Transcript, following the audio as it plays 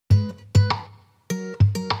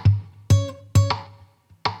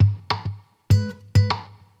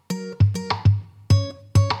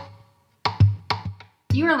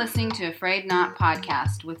You are listening to a Frayed Not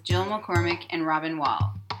podcast with Jill McCormick and Robin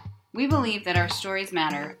Wall. We believe that our stories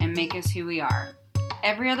matter and make us who we are.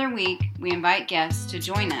 Every other week, we invite guests to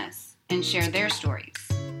join us and share their stories.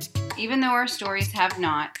 Even though our stories have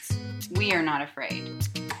knots, we are not afraid.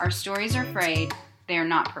 Our stories are frayed, they are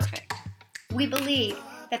not perfect. We believe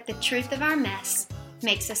that the truth of our mess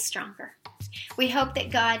makes us stronger. We hope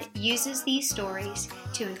that God uses these stories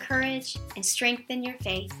to encourage and strengthen your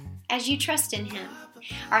faith as you trust in Him.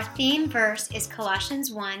 Our theme verse is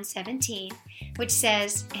Colossians 1:17, which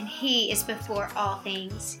says, "And He is before all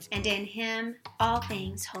things, and in Him all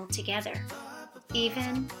things hold together,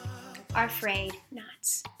 even our frayed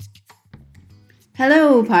knots."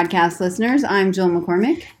 Hello, podcast listeners. I'm Jill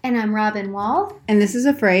McCormick. And I'm Robin Wall. And this is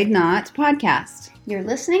a Frayed Not podcast. You're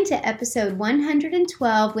listening to episode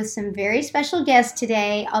 112 with some very special guests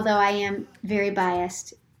today, although I am very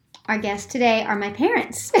biased. Our guests today are my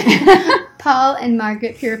parents, Paul and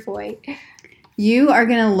Margaret Purifoy. You are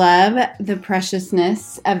going to love the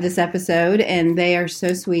preciousness of this episode, and they are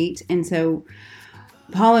so sweet. And so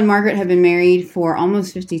Paul and Margaret have been married for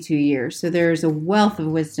almost 52 years, so there's a wealth of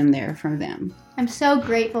wisdom there from them. I'm so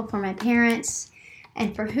grateful for my parents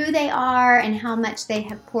and for who they are and how much they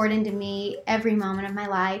have poured into me every moment of my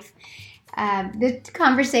life. The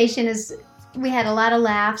conversation we had a lot of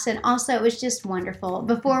laughs, and also it was just wonderful.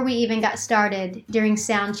 Before we even got started during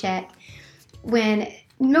sound check, when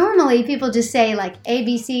normally people just say like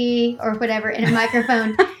ABC or whatever in a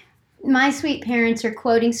microphone, my sweet parents are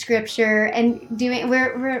quoting scripture and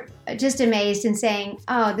we're just amazed and saying,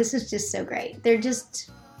 "Oh, this is just so great." They're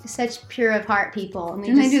just such pure of heart people.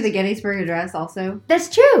 Didn't they do the Gettysburg Address also?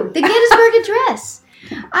 That's true. The Gettysburg Address.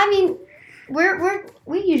 I mean,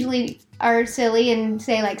 we usually are silly and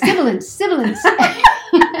say like sibilance.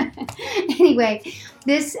 Anyway,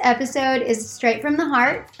 this episode is straight from the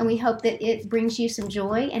heart, and we hope that it brings you some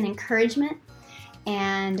joy and encouragement.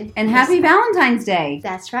 And happy Valentine's Day.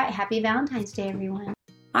 That's right. Happy Valentine's Day, everyone.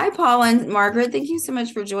 Hi, Paul and Margaret. Thank you so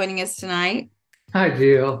much for joining us tonight. Hi,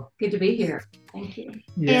 Jill. Good to be here. Thank you.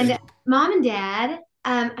 Yes. And Mom and Dad,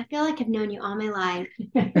 I feel like I've known you all my life.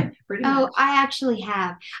 Pretty much. I actually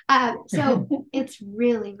have. So it's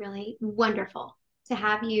really, really wonderful to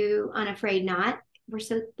have you on a Frayed Not. We're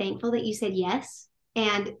so thankful that you said yes.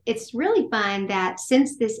 And it's really fun that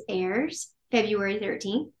since this airs February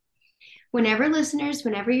 13th, whenever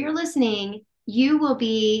you're listening, you will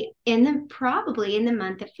be probably in the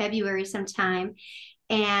month of February sometime.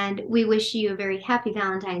 And we wish you a very happy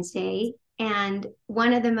Valentine's Day. And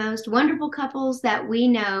one of the most wonderful couples that we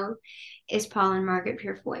know is Paul and Margaret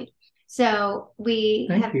Purifoy. So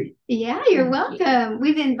Thank you. Yeah, you're welcome.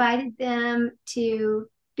 We've invited them to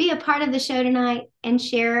be a part of the show tonight and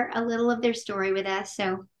share a little of their story with us.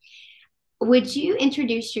 So would you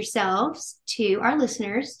introduce yourselves to our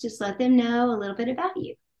listeners? Just let them know a little bit about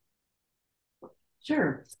you.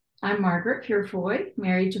 Sure. I'm Margaret Purifoy,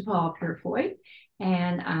 married to Paul Purifoy,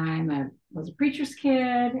 and I was a preacher's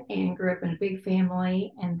kid and grew up in a big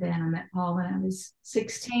family. And then I met Paul when I was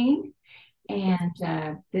 16,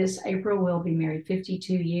 and this April we'll be married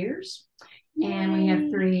 52 years. Yay. And we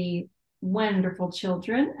have 3 wonderful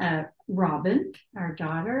children, Robin, our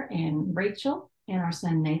daughter, and Rachel, and our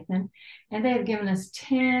son Nathan. And they have given us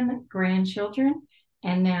 10 grandchildren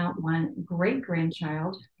and now 1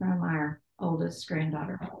 great-grandchild from our oldest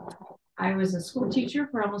granddaughter. I was a school teacher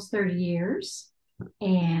for almost 30 years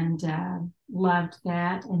and loved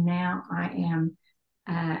that. And now I am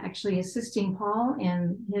actually assisting Paul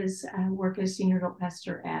in his work as senior adult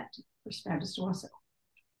pastor at First Baptist Owasso.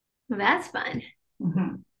 Well, that's fun.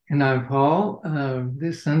 Mm-hmm. And I'm Paul.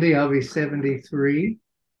 This Sunday I'll be 73.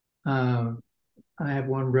 I have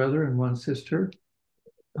 1 brother and 1 sister.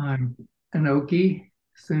 I'm an Okie,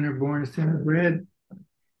 sooner born, sooner bred.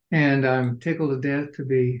 And I'm tickled to death to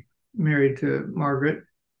be married to Margaret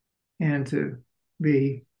and to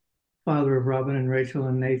be father of Robin and Rachel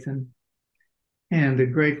and Nathan, and a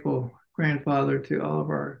grateful grandfather to all of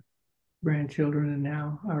our grandchildren and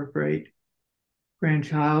now our great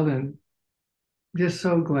grandchild, and just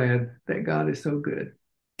so glad that God is so good.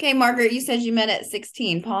 Okay, Margaret, you said you met at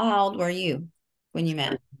 16. Paul, how old were you when you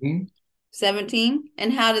met? 17?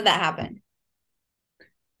 And how did that happen?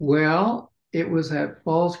 Well, it was at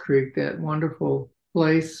Falls Creek, that wonderful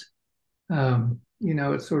place.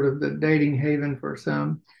 It's sort of the dating haven for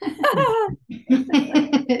some.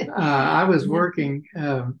 I was working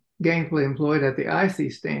gainfully employed at the icy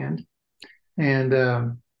stand. And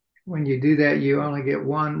when you do that, you only get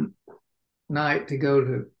 1 night to go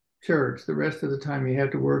to church. The rest of the time you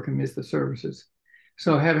have to work and miss the services.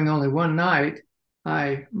 So having only 1 night,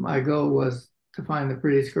 my goal was to find the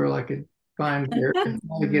prettiest girl I could find her and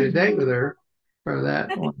try to get a date with her for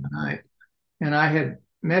that one night. And I had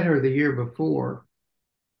met her the year before.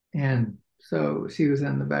 And so she was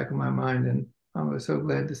in the back of my mind, and I was so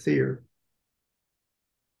glad to see her.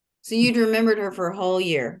 So you'd remembered her for a whole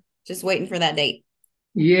year, just waiting for that date.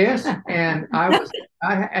 Yes, and I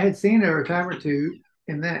had seen her a time or two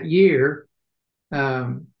in that year,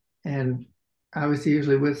 and I was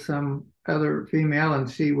usually with some other female,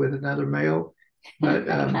 and she with another male, but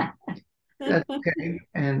that's okay.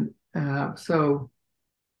 And so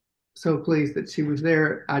pleased that she was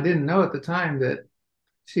there. I didn't know at the time that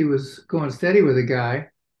she was going steady with a guy,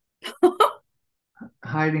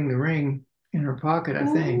 hiding the ring in her pocket, I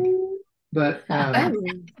think. But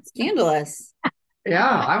Scandalous. yeah,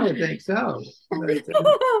 I would think so. But,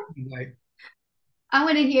 anyway. I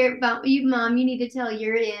want to hear about you, Mom. You need to tell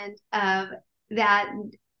your end of that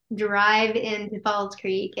drive into Falls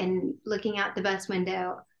Creek and looking out the bus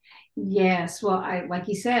window. Yes. Well, like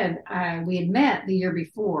you said, we had met the year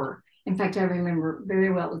before. In fact, I remember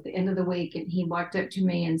very well, it was the end of the week, and he walked up to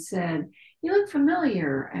me and said, "You look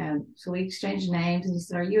familiar." And so we exchanged names, and he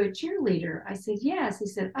said, "Are you a cheerleader?" I said, "Yes." He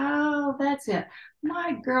said, "Oh, that's it.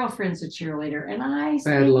 My girlfriend's a cheerleader, and I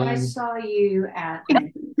think I saw you at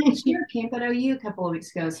cheer camp at OU a couple of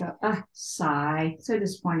weeks ago." So, sigh, so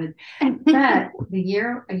disappointed. But a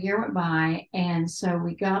year went by, and so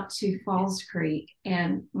we got to Falls Creek,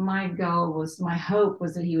 and my hope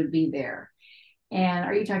was that he would be there. And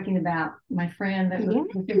are you talking about my friend that was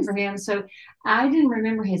looking for him? So I didn't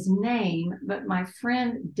remember his name, but my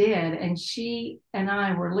friend did. And she and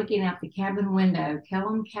I were looking out the cabin window,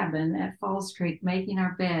 Kellum Cabin at Falls Creek, making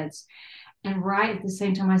our beds. And right at the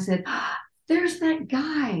same time, I said, "There's that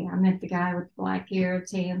guy." I meant the guy with black hair,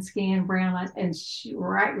 tan skin, brown eyes. And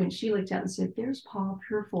right when she looked out and said, "There's Paul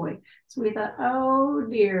Purifoy." So we thought, oh,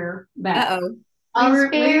 dear. Uh-oh.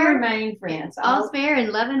 We remain friends. All's fair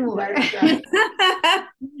in love and war. So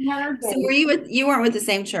you weren't with the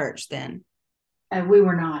same church then? We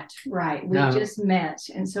were not, right. We just met.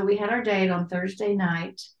 And so we had our date on Thursday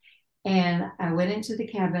night, and I went into the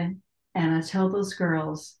cabin and I told those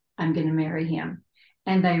girls, "I'm going to marry him."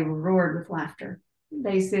 And they roared with laughter.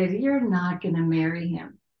 They said, "You're not going to marry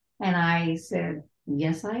him." And I said,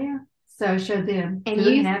 "Yes, I am." So I showed them. And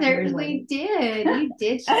you certainly did. You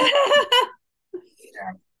did show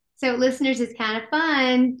So, listeners, it's kind of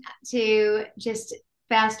fun to just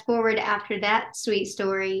fast forward after that sweet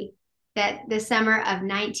story that the summer of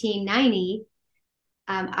 1990,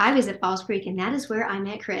 I was at Falls Creek, and that is where I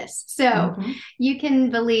met Chris. So you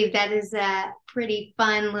can believe that is a pretty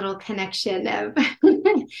fun little connection of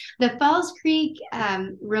the Falls Creek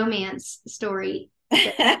romance story.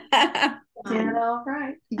 All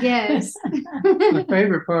right. Yes. My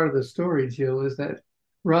favorite part of the story, Jill, is that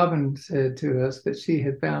Robin said to us that she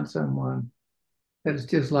had found someone that is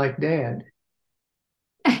just like Dad.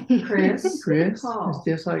 Chris is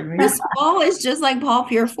just like me. Chris Paul is just like Paul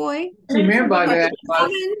Purifoy. You meant by that,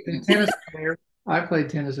 the tennis player. I played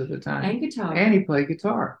tennis at the time. And guitar. And he played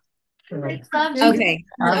guitar. So, okay.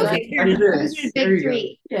 Big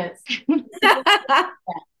three. Yes.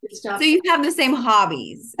 So you have the same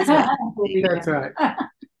hobbies. That's right.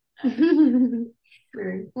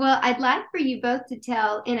 Well, I'd like for you both to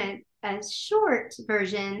tell in a short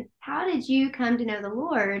version, how did you come to know the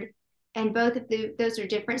Lord? And both of those are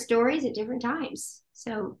different stories at different times.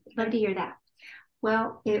 So I'd love to hear that.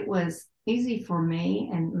 Well, it was easy for me,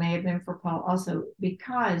 and may have been for Paul also,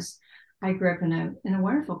 because I grew up in a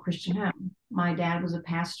wonderful Christian home. My dad was a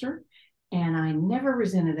pastor, and I never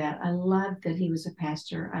resented that. I loved that he was a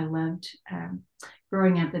pastor. I loved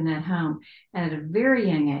growing up in that home. And at a very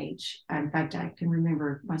young age, in fact, I can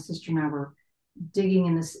remember my sister and I were digging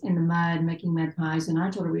in the mud, making mud pies, and I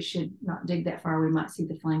told her we should not dig that far. We might see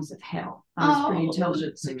the flames of hell. I was pretty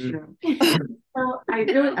intelligent 6-year-old. So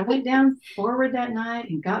I went down forward that night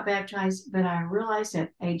and got baptized, but I realized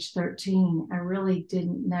at age 13, I really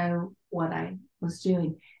didn't know what I was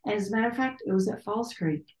doing. And as a matter of fact, it was at Falls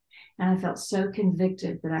Creek. And I felt so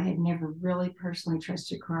convicted that I had never really personally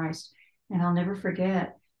trusted Christ. And I'll never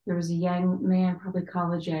forget, there was a young man, probably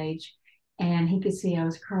college age, and he could see I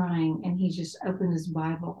was crying, and he just opened his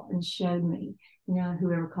Bible and showed me,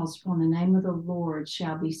 whoever calls upon the name of the Lord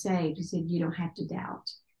shall be saved. He said, you don't have to doubt.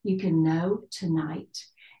 You can know tonight.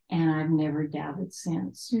 And I've never doubted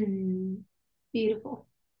since. Beautiful.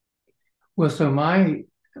 Well, so my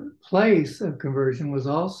place of conversion was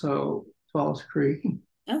also Falls Creek.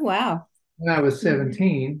 Oh, wow. When I was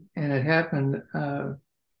 17, and it happened,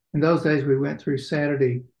 in those days we went through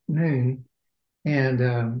Saturday noon,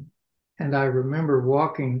 and I remember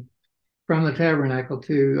walking from the tabernacle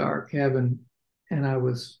to our cabin, and I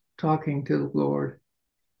was talking to the Lord.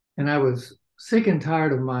 And I was sick and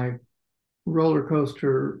tired of my roller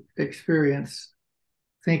coaster experience,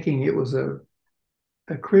 thinking it was a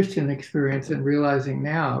Christian experience, and realizing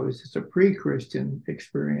now it was just a pre-Christian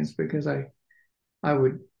experience, because I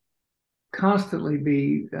would constantly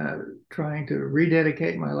be trying to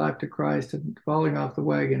rededicate my life to Christ and falling off the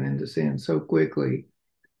wagon into sin so quickly,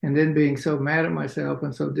 and then being so mad at myself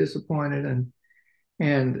and so disappointed.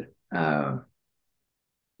 And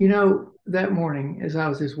that morning, as I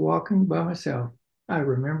was just walking by myself, I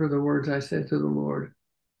remember the words I said to the Lord,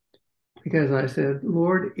 because I said,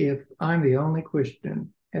 Lord, if I'm the only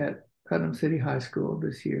Christian at Putnam City High School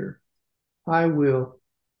this year, I will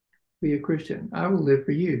be a Christian. I will live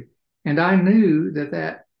for you. And I knew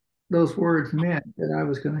that those words meant that I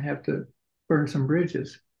was going to have to burn some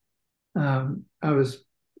bridges. I was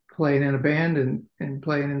playing in a band and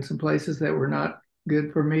playing in some places that were not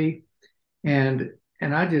good for me. And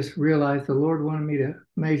I just realized the Lord wanted me to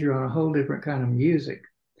major on a whole different kind of music.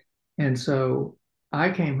 And so I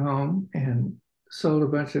came home and sold a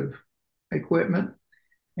bunch of equipment.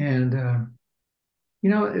 And,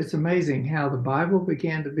 it's amazing how the Bible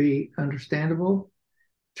began to be understandable.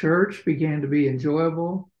 Church began to be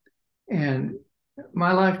enjoyable. And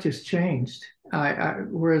my life just changed.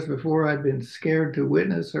 Whereas before I'd been scared to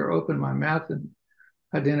witness or open my mouth and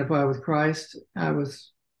identify with Christ, I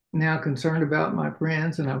was now concerned about my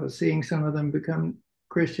friends, and I was seeing some of them become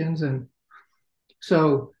Christians. And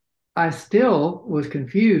so I still was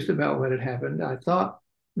confused about what had happened. I thought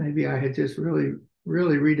maybe I had just really,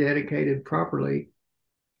 really rededicated properly.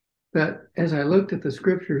 But as I looked at the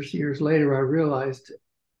scriptures years later, I realized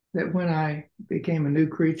that when I became a new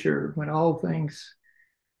creature, when all things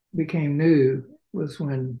became new, was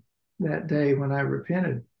when that day when I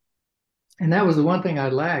repented. And that was the one thing I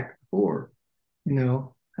lacked before.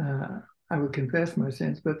 I would confess my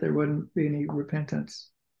sins, but there wouldn't be any repentance.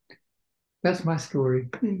 That's my story.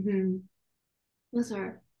 Mm-hmm. Those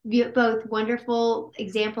are both wonderful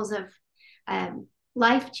examples of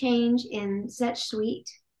life change in such sweet,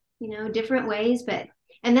 different ways.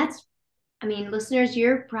 And that's, listeners,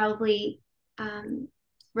 you're probably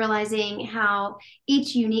realizing how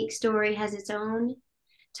each unique story has its own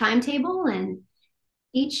timetable, and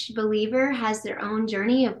each believer has their own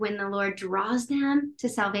journey of when the Lord draws them to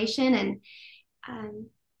salvation. And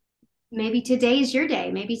maybe today's your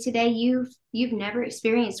day. Maybe today you've never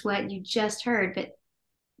experienced what you just heard. But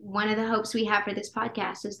one of the hopes we have for this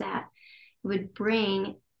podcast is that it would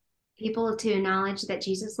bring people to knowledge that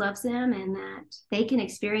Jesus loves them and that they can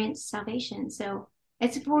experience salvation. So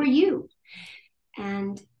it's for you.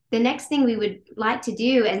 And the next thing we would like to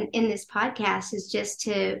do in this podcast is just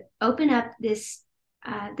to open up this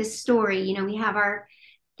story. We have our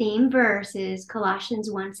theme verse is Colossians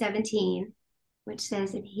 1:17, which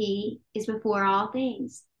says that he is before all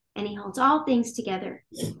things and he holds all things together.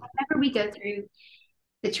 Whenever we go through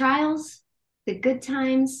the trials, the good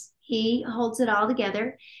times, he holds it all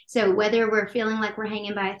together. So whether we're feeling like we're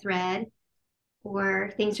hanging by a thread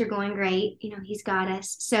or things are going great, he's got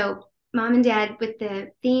us. So Mom and Dad, with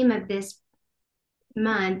the theme of this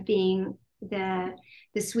month being the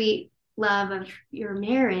sweet love of your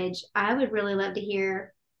marriage, I would really love to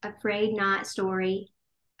hear a Frayed Not story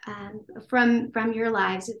from your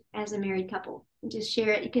lives as a married couple. Just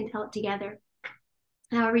share it. You can tell it together,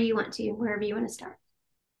 however you want to, wherever you want to start.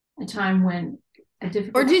 A time when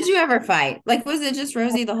or did you ever fight? Like, was it just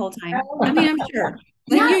rosy the whole time? I'm sure.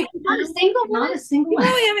 Like not a single one. Not a single one.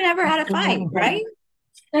 No, we haven't ever had a fight, right?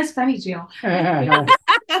 That's funny, Jill. That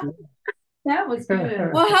was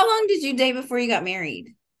good. Well, how long did you date before you got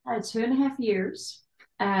married? 2.5 years.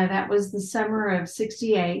 That was the summer of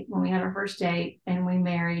 '68 when we had our first date, and we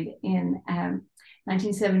married in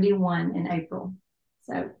 1971 in April.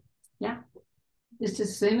 So, yeah, just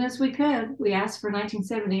as soon as we could. We asked for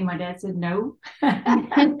 1970. My dad said no.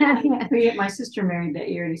 We get my sister married that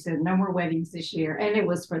year, and he said no more weddings this year, and it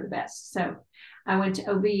was for the best. So, I went to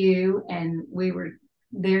OBU, and we were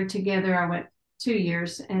there together. I went 2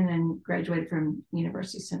 years, and then graduated from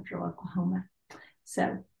University of Central Oklahoma.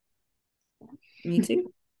 So. Me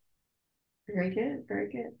too. Very good.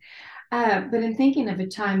 Very good. But in thinking of a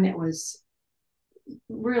time that was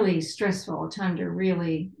really stressful, a time to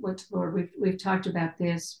really look to the Lord, we've talked about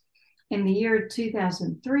this. In the year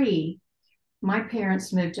 2003, my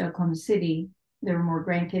parents moved to Oklahoma City. There were more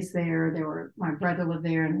grandkids there. My brother lived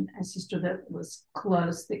there and a sister that was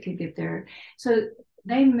close that could get there. So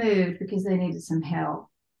they moved because they needed some help.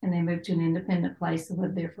 And they moved to an independent place. They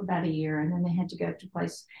lived there for about a year. And then they had to go to a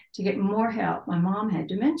place to get more help. My mom had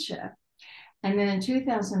dementia. And then in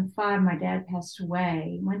 2005, my dad passed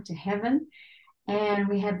away, went to heaven. And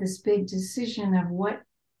we had this big decision of what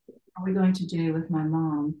are we going to do with my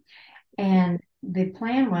mom. And the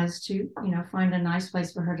plan was to, find a nice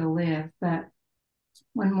place for her to live. But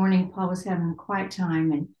one morning, Paul was having a quiet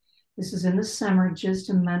time, and this was in the summer, just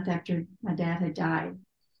a month after my dad had died.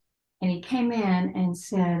 And he came in and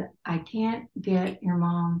said, I can't get your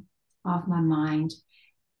mom off my mind.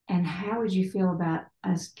 And how would you feel about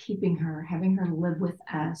us keeping her, having her live with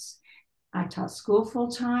us? I taught school full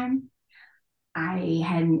time. I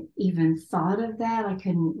hadn't even thought of that. I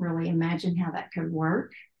couldn't really imagine how that could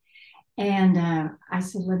work. And I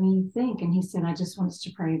said, let me think. And he said, I just want us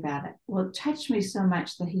to pray about it. Well, it touched me so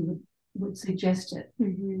much that he would suggest it.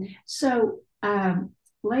 Mm-hmm. So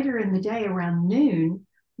later in the day around noon,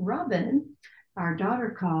 Robin, our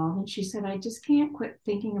daughter, called and she said, I just can't quit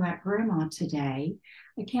thinking about Grandma today.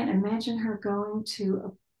 I can't imagine her going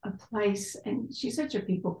to a place. And she's such a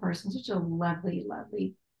people person, such a lovely,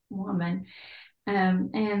 lovely woman.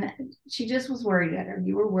 And she just was worried at her.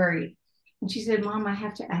 You were worried. And she said, Mom, I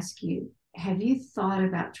have to ask you, have you thought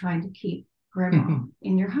about trying to keep Grandma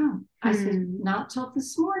in your home? I said, not till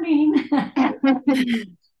this morning.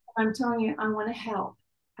 I'm telling you, I want to help.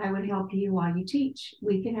 I would help you while you teach.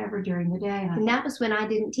 We could have her during the day. And that was when I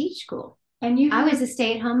didn't teach school. And I was a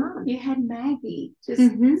stay-at-home mom. You had Maggie, just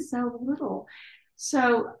so little.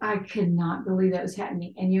 So I could not believe that was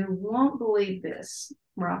happening. And you won't believe this,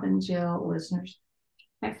 Robin, Jill, listeners.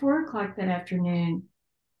 At 4:00 that afternoon,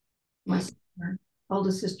 my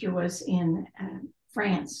oldest sister was in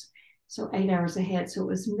France, so 8 hours ahead. So it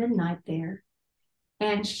was midnight there.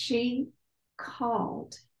 And she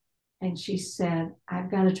called and she said, I've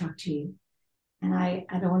got to talk to you. And I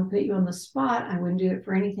don't want to put you on the spot. I wouldn't do it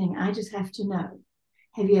for anything. I just have to know,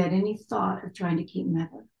 have you had any thought of trying to keep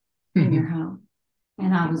Mother in your home?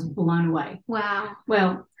 And I was blown away. Wow.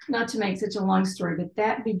 Well, not to make such a long story, but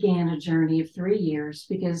that began a journey of 3 years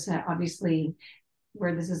because obviously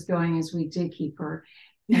where this is going is we did keep her.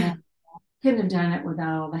 And couldn't have done it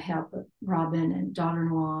without all the help of Robin and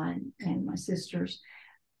daughter-in-law and my sisters.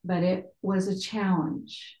 But it was a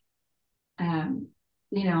challenge.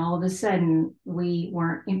 All of a sudden we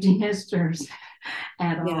weren't empty nesters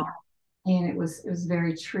at all. And it was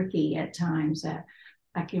very tricky at times.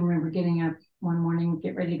 I can remember getting up one morning,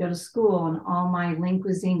 get ready to go to school, and all my lean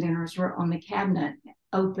cuisine dinners were on the cabinet,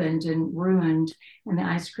 opened and ruined, and the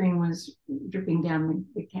ice cream was dripping down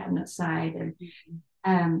the cabinet side.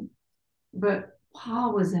 But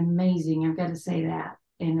Paul was amazing, I've got to say that.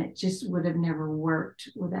 And it just would have never worked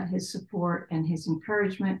without his support and his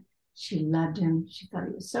encouragement. She loved him. She thought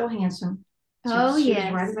he was so handsome. She was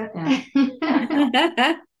right about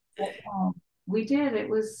that. But, we did. It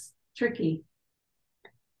was tricky.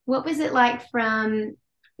 What was it like from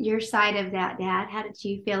your side of that, Dad? How did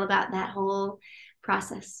you feel about that whole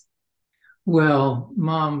process? Well,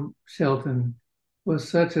 Mom Shelton was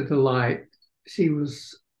such a delight. She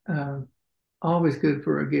was always good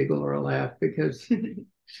for a giggle or a laugh because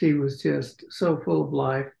she was just so full of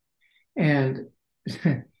life. And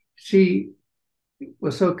she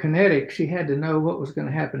was so kinetic, she had to know what was going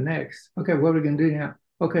to happen next. Okay, what are we going to do now?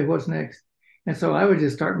 Okay, what's next? And so I would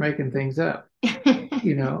just start making things up.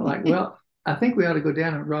 Like, well, I think we ought to go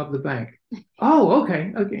down and rob the bank. Oh,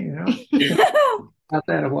 okay. About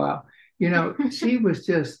that a while. She was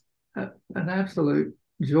just an absolute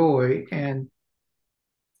joy. And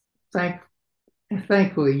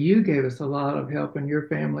thankfully, you gave us a lot of help in your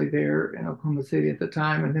family there in Oklahoma City at the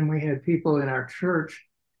time. And then we had people in our church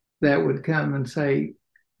that would come and say,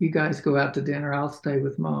 you guys go out to dinner, I'll stay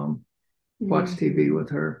with Mom, watch TV with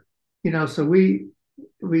her. So we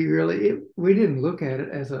we didn't look at it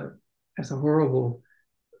as a horrible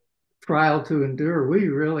trial to endure.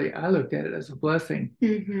 I looked at it as a blessing.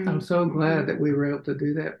 I'm so glad that we were able to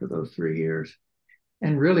do that for those 3 years.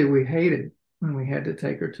 And really, we hated when we had to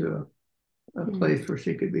take her to a place where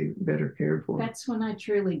she could be better cared for. That's when I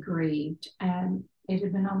truly grieved. It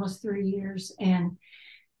had been almost 3 years, and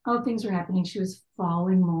all things were happening. She was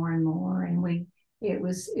falling more and more, and it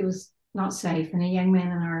was not safe. And a young man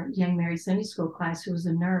in our young married Sunday school class who was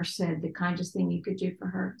a nurse said the kindest thing you could do for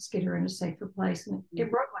her is get her in a safer place. And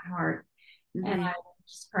it broke my heart. And I was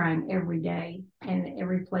just crying every day and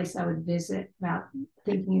every place I would visit about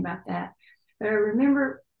thinking about that. But I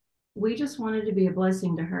remember we just wanted to be a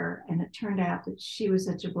blessing to her. And it turned out that she was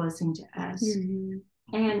such a blessing to us.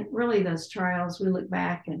 And really those trials, we look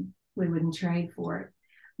back and we wouldn't trade for it.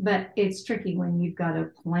 But it's tricky when you've got a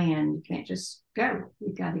plan. You can't just go.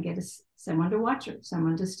 You've got to get someone to watch her,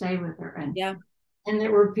 someone to stay with her. And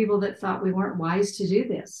there were people that thought we weren't wise to do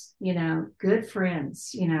this, good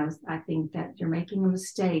friends, I think that you're making a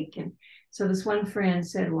mistake. And so this one friend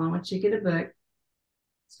said, well, I want you to get a book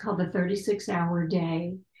It's called The 36-Hour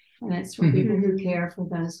Day. And it's for people who care for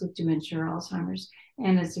those with dementia or Alzheimer's.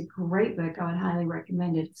 And it's a great book. I would highly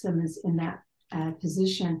recommend it if someone's in that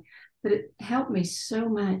position. But it helped me so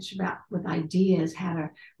much with ideas, how to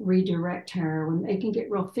redirect her when they can get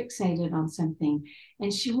real fixated on something.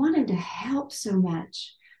 And she wanted to help so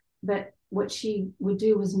much, but what she would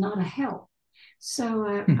do was not a help.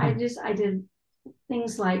 So I did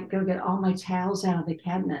things like go get all my towels out of the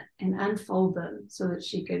cabinet and unfold them so that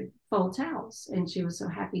she could fold towels. And she was so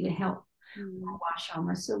happy to help wash all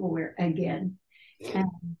my silverware again.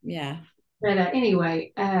 Yeah. But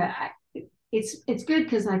anyway, it's good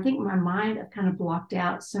because I think my mind, I've kind of blocked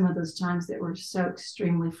out some of those times that were so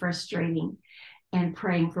extremely frustrating, and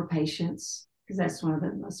praying for patience, because that's one of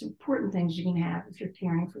the most important things you can have if you're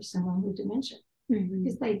caring for someone with dementia,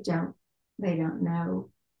 because they don't know,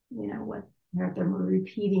 what they're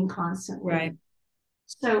repeating constantly. Right.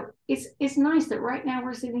 So it's nice that right now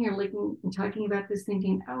we're sitting here looking and talking about this,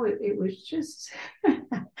 thinking, oh, it was just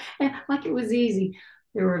like it was easy.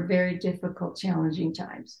 There were very difficult, challenging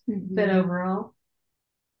times, but overall,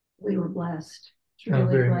 we were blessed.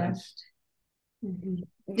 Truly blessed.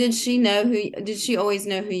 Did she always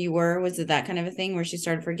know who you were? Was it that kind of a thing where she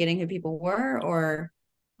started forgetting who people were, or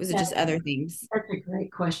was it just other things? That's a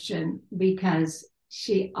great question, because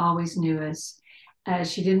she always knew us.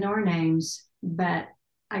 She didn't know our names, but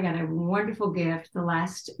I got a wonderful gift the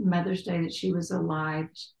last Mother's Day that she was alive.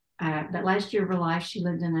 That last year of her life, she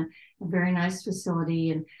lived in a very nice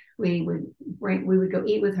facility, and we would go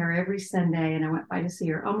eat with her every Sunday, and I went by to see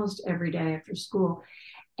her almost every day after school.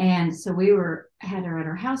 And so we had her at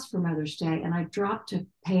our house for Mother's Day, and I dropped a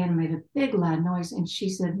pan, made a big loud noise, and she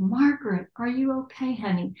said, "Margaret, are you okay,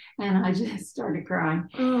 honey?" And I just started crying.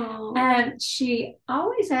 Oh. And she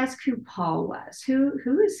always asked who Paul was.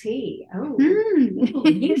 Who is he? Oh,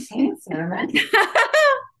 he's handsome.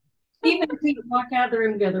 Even if we would walk out of the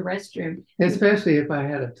room and go to the restroom. Especially if I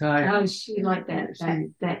had a tie. Oh, she liked that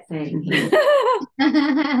thing.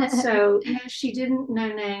 So, she didn't know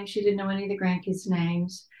names. She didn't know any of the grandkids'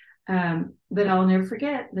 names. But I'll never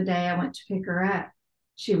forget the day I went to pick her up.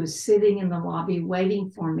 She was sitting in the lobby waiting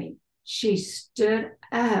for me. She stood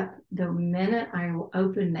up the minute I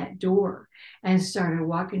opened that door and started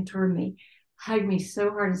walking toward me, hugged me so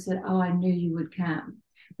hard and said, "Oh, I knew you would come."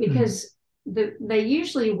 Because they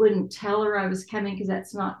usually wouldn't tell her I was coming, because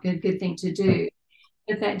that's not a good thing to do.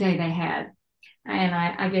 But that day they had. And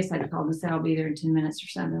I guess I called and said, "I'll be there in 10 minutes or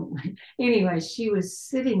something." Anyway, she was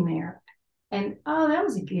sitting there. And, oh, that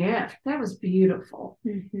was a gift. That was beautiful.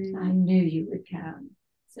 I knew you would come.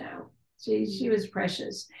 So she was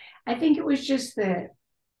precious. I think it was just some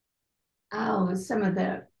of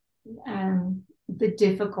the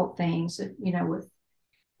difficult things, with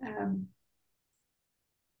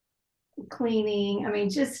cleaning. I mean,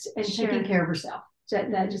 taking care of herself.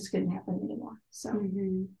 That just couldn't happen anymore. So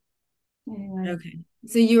anyway. Okay.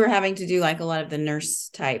 So you were having to do like a lot of the nurse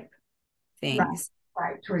type things.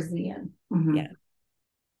 Right, towards the end. Yeah.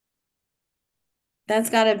 That's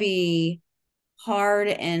got to be hard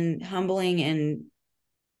and humbling and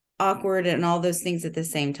awkward and all those things at the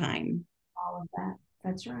same time. All of that.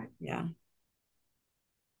 That's right. Yeah.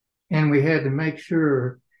 And we had to make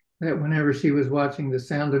sure that whenever she was watching The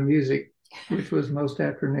Sound of Music, which was most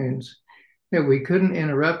afternoons, that we couldn't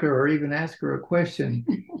interrupt her or even ask her a question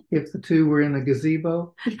if the two were in the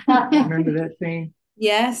gazebo. Remember that scene?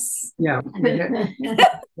 Yes. Yeah.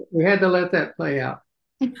 We had to let that play out.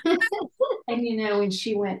 And when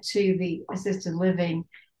she went to the assisted living,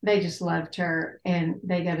 they just loved her, and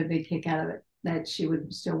they got a big kick out of it, that she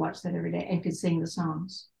would still watch that every day and could sing the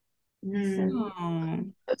songs. So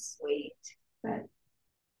sweet. But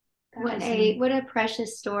what a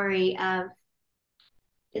precious story of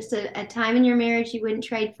just a time in your marriage you wouldn't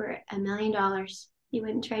trade for $1 million. You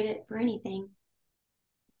wouldn't trade it for anything.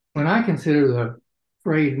 When I consider the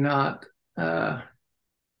Frayed knot, that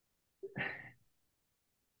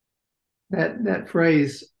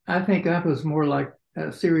phrase, I think that was more like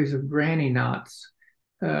a series of granny knots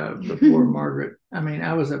before Margaret. I mean,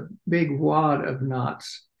 I was a big wad of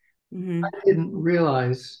knots. I didn't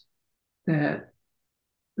realize that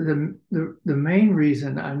the main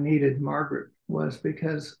reason I needed Margaret was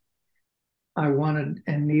because I wanted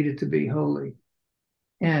and needed to be holy,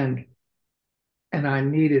 and I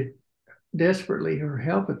needed desperately her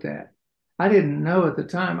help at that. I didn't know at the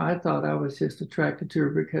time. I thought I was just attracted to her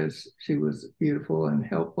because she was beautiful and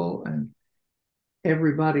helpful, and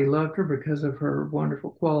everybody loved her because of her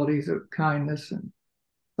wonderful qualities of kindness and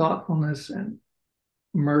thoughtfulness and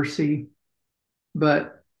mercy.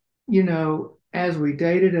 But, as we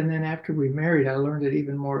dated and then after we married, I learned it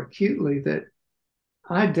even more acutely that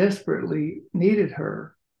I desperately needed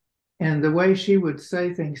her. And the way she would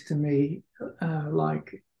say things to me,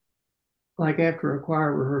 like after a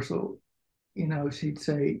choir rehearsal, she'd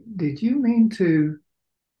say, "Did you mean to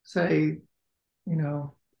say,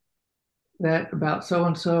 that about so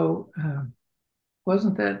and so?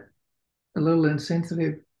 Wasn't that a little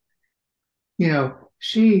insensitive?"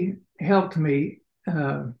 She helped me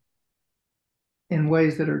in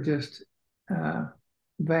ways that are just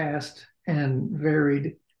vast and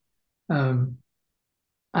varied.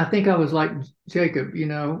 I think I was like Jacob,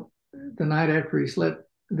 the night after he slept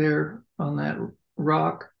there on that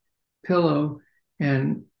rock pillow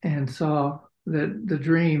and saw the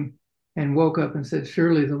dream and woke up and said,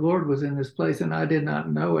 "Surely the Lord was in this place and I did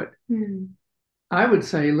not know it." I would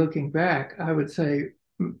say, looking back,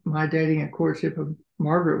 my dating and courtship of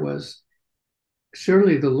Margaret was,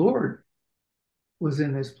 surely the Lord was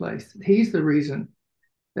in this place. He's the reason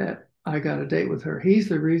that I got a date with her. He's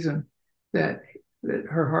the reason that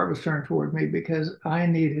her heart was turned toward me, because I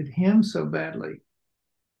needed him so badly.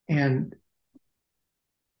 And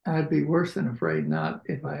I'd be worse than afraid not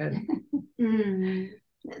if I hadn't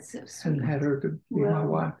That's so sweet. Had her to be my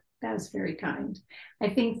wife. That was very kind. I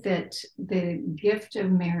think that the gift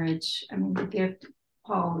of marriage, the gift,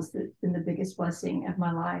 Paul, has been the biggest blessing of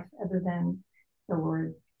my life, other than the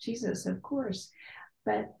Lord Jesus, of course.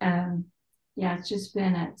 But it's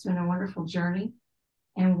been a wonderful journey.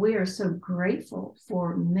 And we are so grateful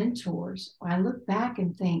for mentors. I look back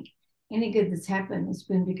and think any good that's happened, it's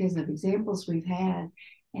been because of examples we've had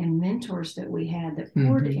and mentors that we had that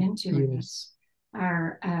poured into us.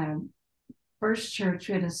 Our first church,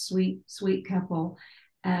 we had a sweet couple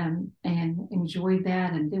and enjoyed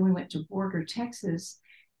that. And then we went to Borger, Texas,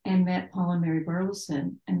 and met Paul and Mary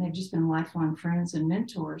Burleson. And they've just been lifelong friends and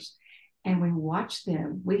mentors. And we watched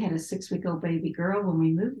them. We had a 6-week-old baby girl when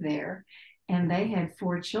we moved there. And they had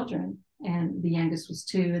 4 children, and the youngest was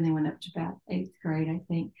 2, and they went up to about 8th grade, I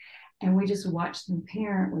think. And we just watched them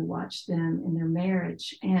parent. We watched them in their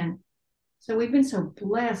marriage. And so we've been so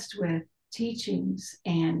blessed with teachings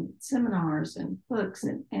and seminars and books,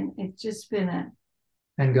 and it's just been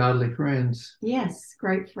and godly friends. Yes,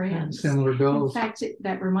 great friends. And similar goals. In fact,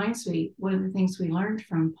 that reminds me, one of the things we learned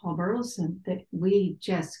from Paul Burleson that we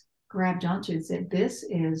just grabbed onto and said,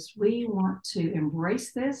 we want to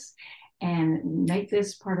embrace this and make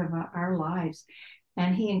this part of our lives.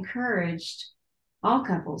 And he encouraged all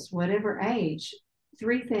couples, whatever age,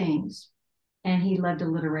 3 things. And he loved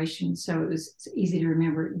alliteration, so it was easy to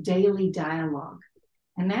remember: daily dialogue.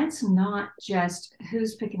 And that's not just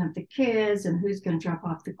who's picking up the kids and who's going to drop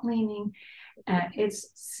off the cleaning.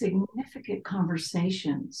 It's significant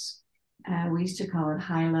conversations. We used to call it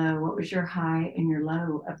high-low. What was your high and your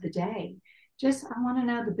low of the day? Just, I want to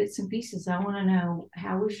know the bits and pieces. I want to know,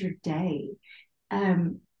 how was your day?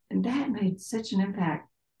 And that made such an impact.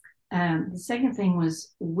 The second thing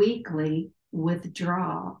was weekly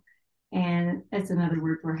withdraw. And that's another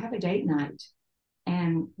word for have a date night.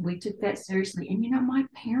 And we took that seriously. And, my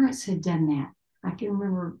parents had done that. I can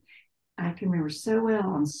remember so well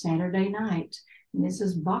on Saturday night,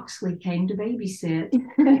 Mrs. Boxley came to babysit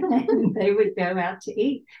and they would go out to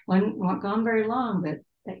eat. Wasn't gone very long, but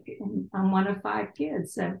I'm one of 5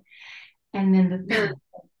 kids. So, and then the third,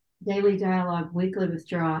 daily dialogue, weekly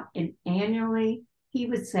withdraw, and annually, he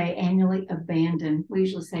would say annually abandon. We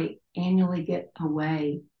usually say annually get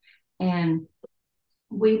away. And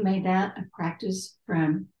we made that a practice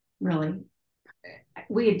from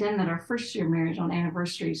we had done that our first year of marriage on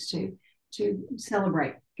anniversaries to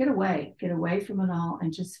celebrate, get away from it all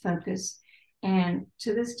and just focus. And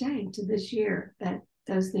to this day, to this year, that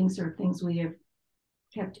those things are things we have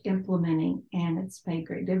kept implementing, and it's paid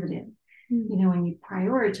great dividend. When you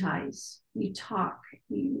prioritize, you talk,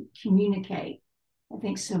 you communicate. I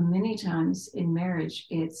think so many times in marriage,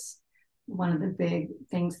 it's one of the big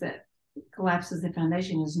things that collapses the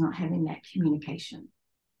foundation is not having that communication.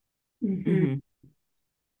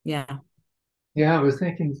 Yeah. I was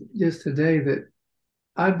thinking just today that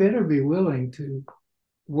I better be willing to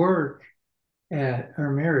work at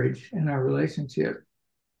our marriage and our relationship,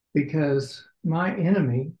 because my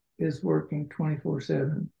enemy is working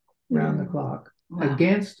 24/7 round the clock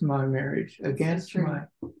against my marriage, against my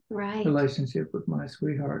relationship with my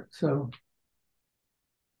sweetheart. So,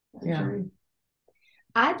 True.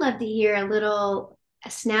 I'd love to hear a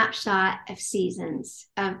snapshot of seasons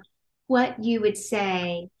of what you would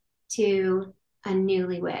say to a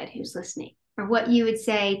newlywed who's listening, or what you would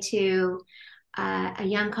say to a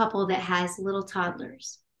young couple that has little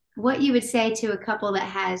toddlers, what you would say to a couple that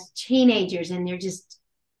has teenagers and they're just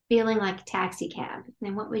feeling like a taxi cab.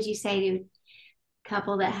 And what would you say to a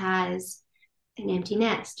couple that has an empty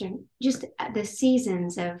nest, or just the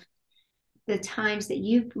seasons of the times that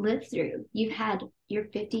you've lived through. You've had your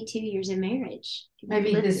 52 years of marriage.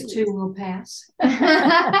 Maybe this too will pass. Well,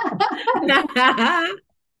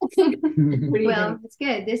 it's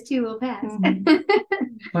good. This too will pass.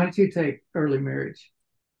 Why don't you take early marriage?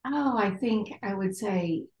 Oh, I think I would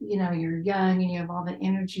say, you're young and you have all the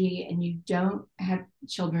energy and you don't have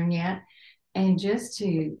children yet. And just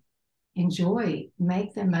to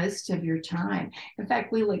make the most of your time. In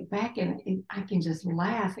fact, we look back and I can just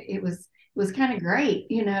laugh. It was kind of great.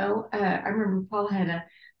 I remember Paul had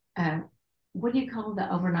a what do you call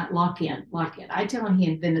the overnight lock-in? I tell him he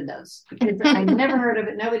invented those because I never heard of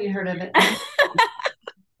it. Nobody heard of it.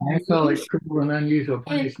 I call it cruel and unusual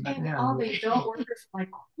punishment and now. all the adult workers were like,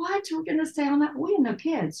 what? We're going to stay all night? We had no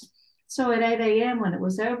kids. So at 8 a.m. when it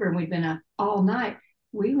was over and we'd been up all night,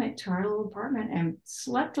 we went to our little apartment and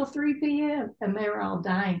slept till 3 p.m. and they were all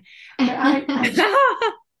dying. But I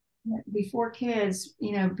before kids,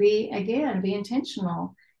 be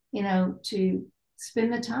intentional, to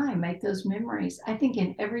spend the time, make those memories. I think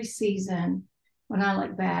in every season, when I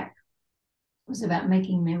look back, it was about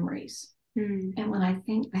making memories. And when I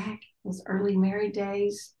think back those early married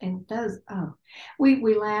days and those,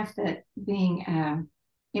 we laugh at being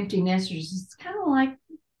empty nesters. It's kind of like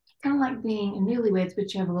being newlyweds,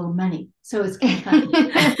 but you have a little money. So it's kind of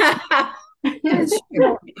That's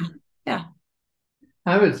true. Yeah.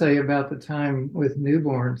 I would say about the time with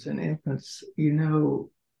newborns and infants,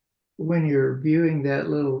 when you're viewing that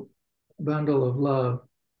little bundle of love,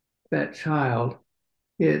 that child,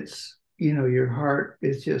 it's, your heart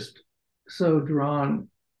is just so drawn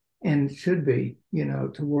and should be,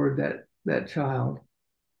 toward that child.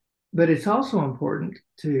 But it's also important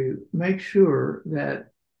to make sure that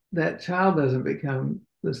that child doesn't become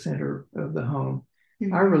the center of the home.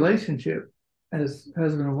 Our relationship as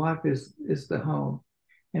husband and wife is the home.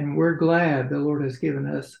 And we're glad the Lord has given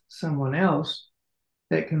us someone else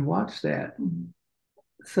that can watch that.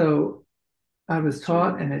 So I was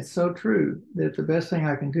taught, and it's so true, that the best thing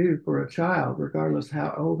I can do for a child, regardless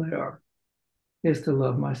how old they are, is to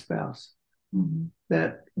love my spouse.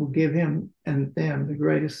 That will give him and them the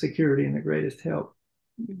greatest security and the greatest help.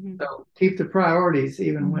 So keep the priorities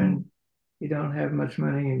even when you don't have much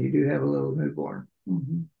money and you do have a little newborn.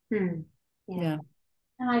 Yeah.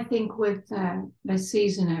 And I think with the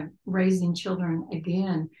season of raising children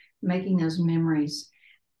again, making those memories,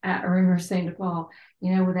 I remember saying to Paul,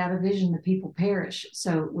 without a vision, the people perish.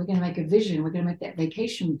 So we're going to make a vision. We're going to make that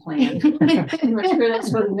vacation plan. I'm not sure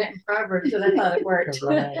that's what it meant in Proverbs, but I thought it worked.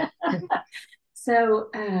 So,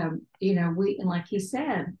 and like he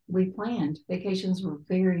said, we planned. Vacations were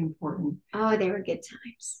very important. Oh, they were good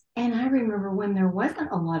times. And I remember when there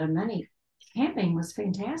wasn't a lot of money, camping was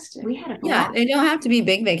fantastic. We had a blast. Yeah, they don't have to be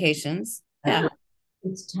big vacations. Yeah.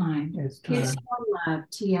 It's time. Kids love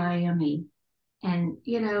TIME. And,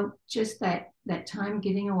 just that time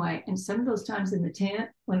getting away. And some of those times in the tent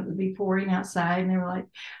when it would be pouring outside and they were like, I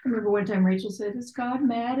remember one time Rachel said, is God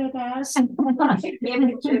mad at us? And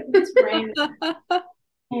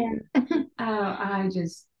I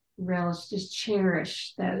just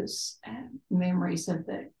cherish those memories of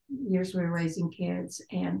the years we were raising kids,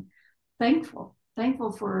 and thankful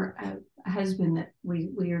for a husband that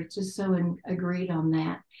we are just so agreed on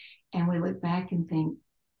that. And we look back and think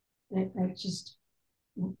that just,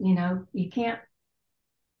 you can't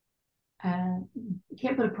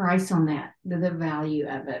put a price on that, the value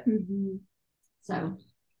of it. So,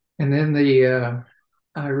 and then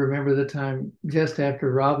I remember the time just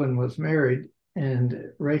after Robin was married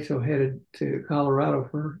and Rachel headed to Colorado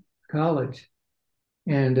for college,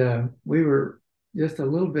 and we were just a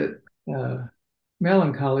little bit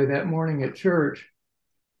melancholy that morning at church,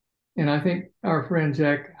 and I think our friend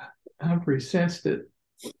Jack Humphrey sensed it.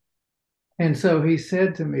 And so he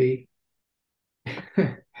said to me,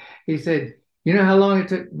 he said, you know how long it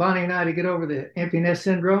took Bonnie and I to get over the empty nest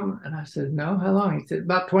syndrome? And I said, no, how long? He said,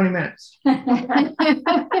 about 20 minutes. He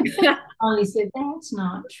said, that's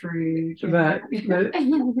not true. But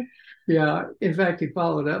yeah, in fact, he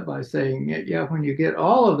followed up by saying, yeah, when you get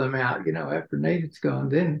all of them out, after Nathan's gone,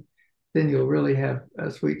 then you'll really have a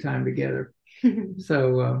sweet time together.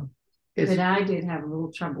 So but I did have a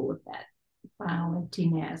little trouble with that final empty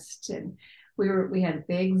nest, and we had a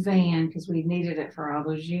big van because we needed it for all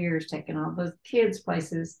those years, taking all those kids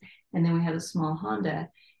places, and then we had a small Honda.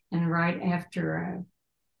 And right after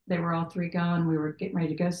they were all three gone, we were getting ready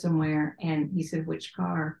to go somewhere, and he said, which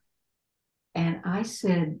car? And I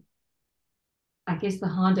said, I guess the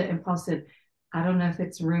Honda. And Paul said, I don't know if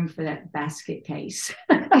it's room for that basket case.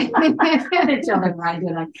 Until they right,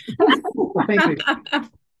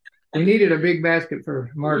 We needed a big basket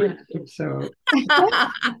for Margaret, so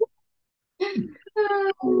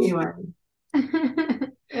Anyway,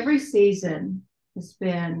 every season has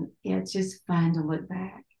been, it's just fun to look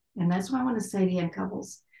back. And that's why I want to say to young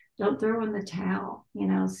couples, don't throw in the towel,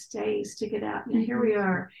 stick it out. And here we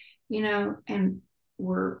are, and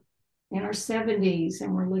we're in our 70s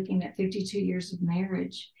and we're looking at 52 years of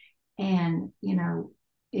marriage. And,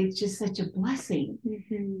 it's just such a blessing.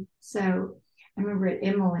 Mm-hmm. So I remember at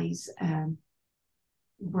Emily's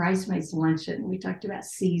bridesmaids luncheon, we talked about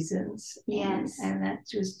seasons. Yes. And that's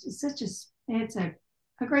just it's a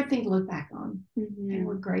great thing to look back on. Mm-hmm. And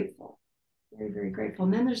we're grateful. Very, very grateful.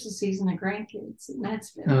 And then there's the season of grandkids, and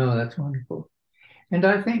that's wonderful. And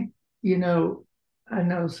I think, I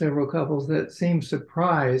know several couples that seem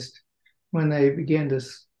surprised when they begin to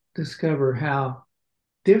discover how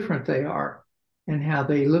different they are and how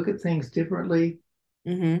they look at things differently,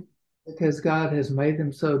 mm-hmm. because God has made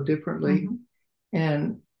them so differently. Mm-hmm.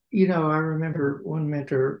 And, I remember one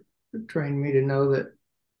mentor trained me to know that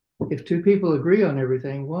if two people agree on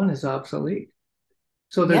everything, one is obsolete.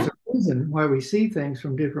 So there's a reason why we see things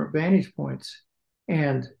from different vantage points.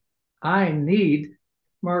 And I need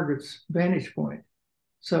Margaret's vantage point.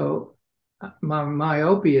 So my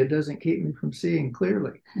myopia doesn't keep me from seeing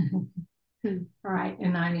clearly. Right.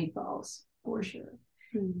 And I need Paul's for sure.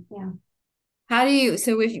 Yeah. How do you,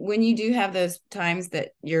 so when you do have those times that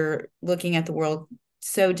you're looking at the world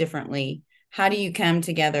so differently, how do you come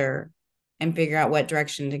together and figure out what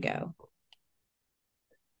direction to go?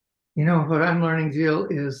 What I'm learning, Jill,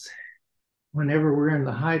 is whenever we're in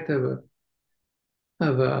the height of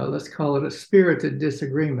a let's call it a spirited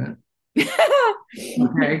disagreement,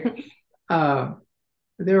 okay,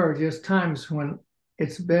 there are just times when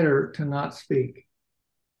it's better to not speak.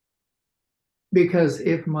 Because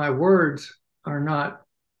if my words are not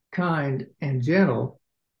kind and gentle,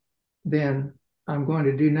 then I'm going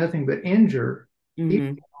to do nothing but injure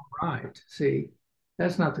even if I'm right. See,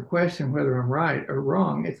 that's not the question whether I'm right or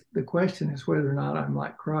wrong. The question is whether or not I'm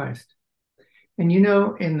like Christ. And in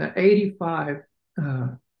the 85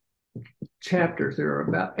 chapters, there are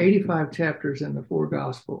about 85 chapters in the four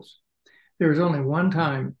Gospels. There is only one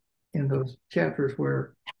time in those chapters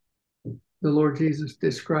where the Lord Jesus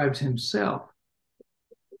describes himself.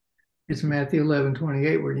 It's Matthew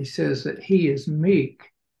 11:28, where he says that he is meek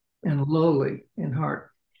and lowly in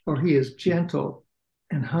heart, or he is gentle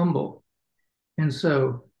and humble. And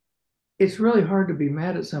so it's really hard to be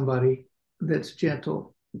mad at somebody that's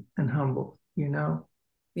gentle and humble,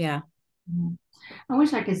 Yeah. I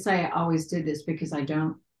wish I could say I always did this because I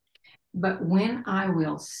don't. But when I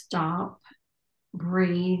will stop,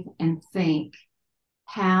 breathe, and think,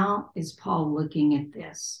 how is Paul looking at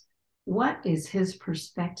this? What is his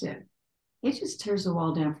perspective? It just tears the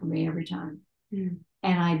wall down for me every time. Mm.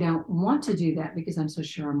 And I don't want to do that because I'm so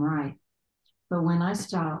sure I'm right. But when I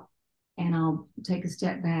stop and I'll take a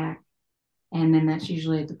step back, and then that's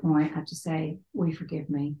usually at the point I have to say, will you forgive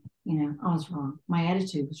me? I was wrong. My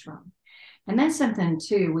attitude was wrong. And that's something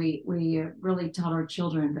too, we really taught our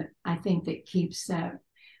children, but I think that keeps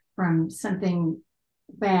from something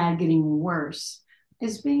bad getting worse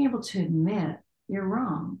is being able to admit you're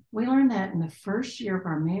wrong. We learned that in the first year of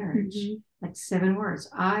our marriage, like 7 words.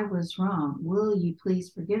 I was wrong. Will you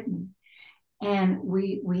please forgive me? And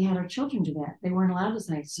we had our children do that. They weren't allowed to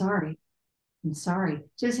say, sorry, I'm sorry.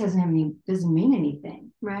 Just doesn't mean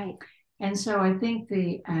anything. Right. And so I think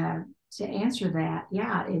to answer that,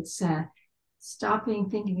 it's stopping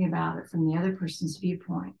thinking about it from the other person's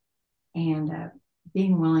viewpoint and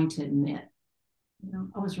being willing to admit,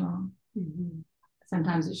 I was wrong. Mm-hmm.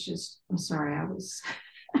 Sometimes it's just, I'm sorry, I was.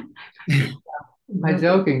 I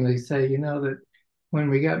jokingly say, that when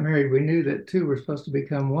we got married, we knew that two were supposed to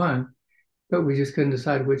become one, but we just couldn't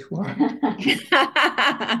decide which one.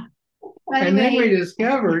 And then we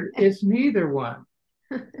discovered it's neither one.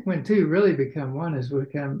 When two really become one is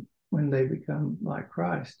when they become like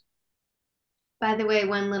Christ. By the way,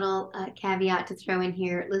 one little caveat to throw in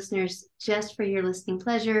here, listeners, just for your listening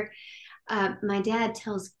pleasure, my dad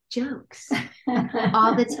tells jokes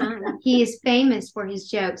all the time. He is famous for his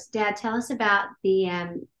jokes. Dad, tell us about the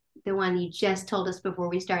one you just told us before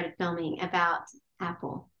we started filming about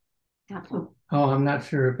Apple. Oh, I'm not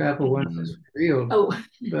sure if Apple wants this real,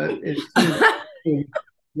 but it's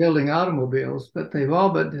building automobiles, but they've all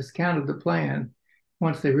but discounted the plan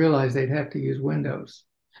once they realized they'd have to use Windows.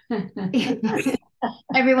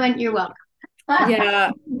 Everyone, you're welcome.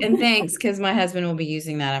 Yeah, and thanks, because my husband will be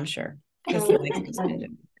using that, I'm sure.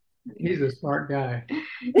 He's a smart guy.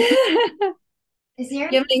 Is there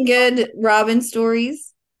you have any good Robin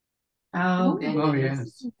stories? Oh, Oh,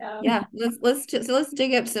 yes. Yeah, let's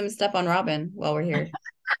dig up some stuff on Robin while we're here.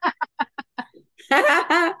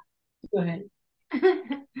 Go ahead.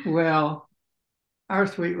 Well, our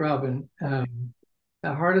sweet Robin, the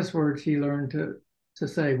hardest word she learned to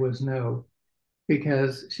say was no,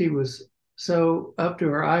 because she was so up to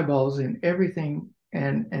her eyeballs in everything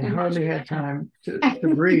and hardly had time to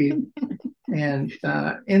breathe. And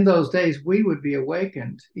in those days, we would be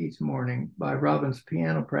awakened each morning by Robin's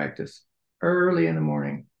piano practice early in the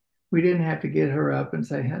morning. We didn't have to get her up and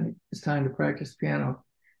say, honey, it's time to practice piano.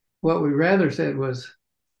 What we rather said was,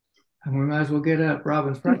 we might as well get up.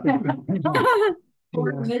 Robin's practice.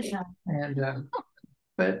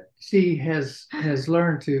 But she has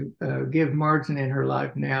learned to give margin in her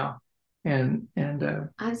life now. And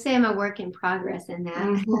I'd say I'm a work in progress in that.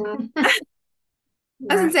 Mm-hmm.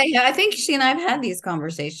 I was gonna say, I think she and I have had these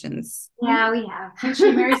conversations. Yeah, we have. And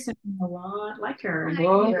she married someone a lot like her.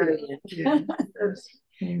 Oh, yeah.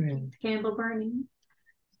 Amen. Candle burning.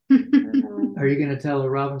 Are you going to tell a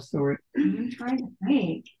Robin story? I'm trying to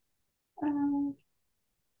think.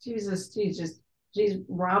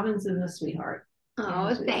 Robin's in the sweetheart.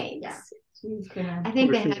 Oh, thanks. Yeah, I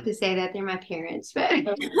think they have to say that they're my parents, but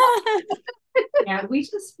yeah,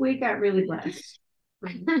 we got really blessed.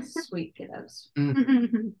 Sweet kiddos.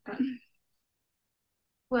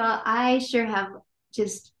 Well, I sure have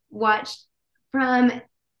just watched from,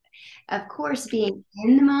 of course, being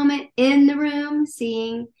in the moment, in the room,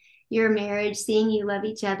 seeing your marriage, seeing you love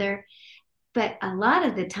each other. But a lot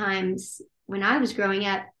of the times when I was growing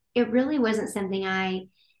up, it really wasn't something I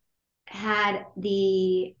had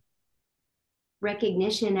the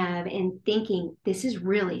recognition of and thinking, this is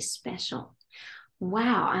really special.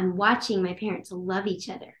 Wow, I'm watching my parents love each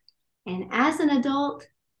other. And as an adult,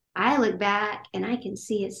 I look back and I can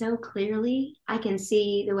see it so clearly. I can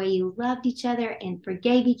see the way you loved each other and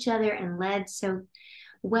forgave each other and led so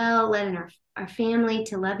well, led in our family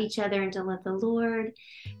to love each other and to love the Lord.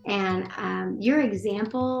 And your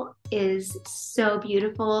example is so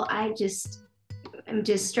beautiful. I'm just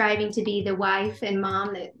striving to be the wife and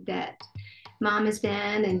mom that Mom has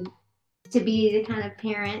been, and to be the kind of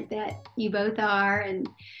parent that you both are. And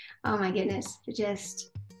oh my goodness,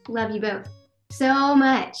 just love you both so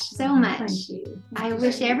much. Thank you. I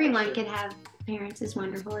wish everyone could have parents as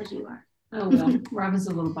wonderful as you are. Oh, well, Robin's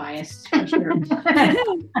a little biased for sure.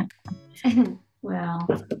 Well,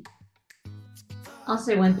 I'll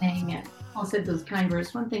say one thing. I'll say those kind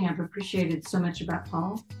words. One thing I've appreciated so much about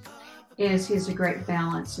Paul is he has a great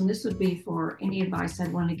balance. And this would be for any advice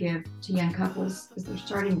I'd want to give to young couples as they're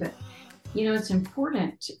starting. But, it's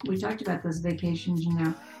important. We talked about those vacations,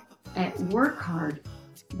 work hard,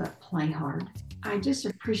 but play hard. I just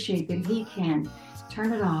appreciate that he can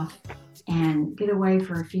turn it off and get away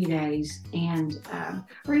for a few days and,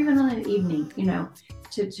 or even on an evening,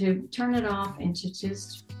 to turn it off and to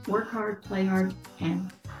just work hard, play hard,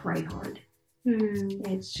 and pray hard.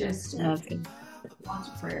 It's just lots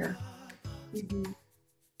of prayer. Mm-hmm.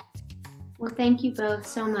 Well, thank you both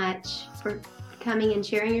so much for coming and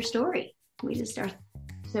sharing your story. We just are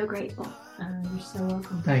so grateful. You're so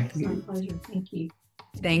welcome. Thank you. It's my pleasure. Thank you.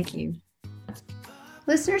 Thank you.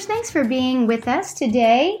 Listeners, thanks for being with us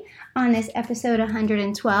today on this episode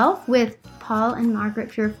 112 with Paul and Margaret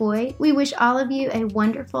Purifoy. We wish all of you a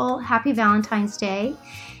wonderful, happy Valentine's Day.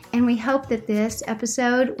 And we hope that this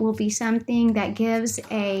episode will be something that gives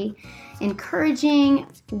a encouraging,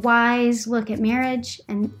 wise look at marriage,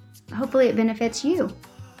 and hopefully it benefits you.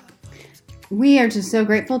 We are just so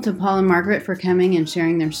grateful to Paul and Margaret for coming and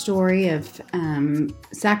sharing their story of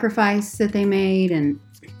sacrifice that they made and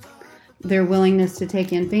their willingness to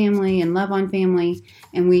take in family and love on family.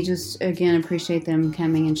 And we just, again, appreciate them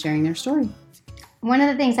coming and sharing their story. One of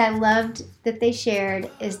the things I loved that they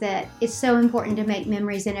shared is that it's so important to make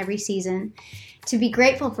memories in every season, to be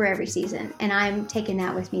grateful for every season. And I'm taking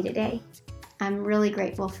that with me today. I'm really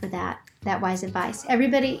grateful for that wise advice.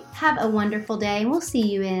 Everybody have a wonderful day. We'll see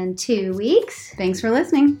you in 2 weeks. Thanks for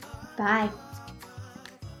listening. Bye.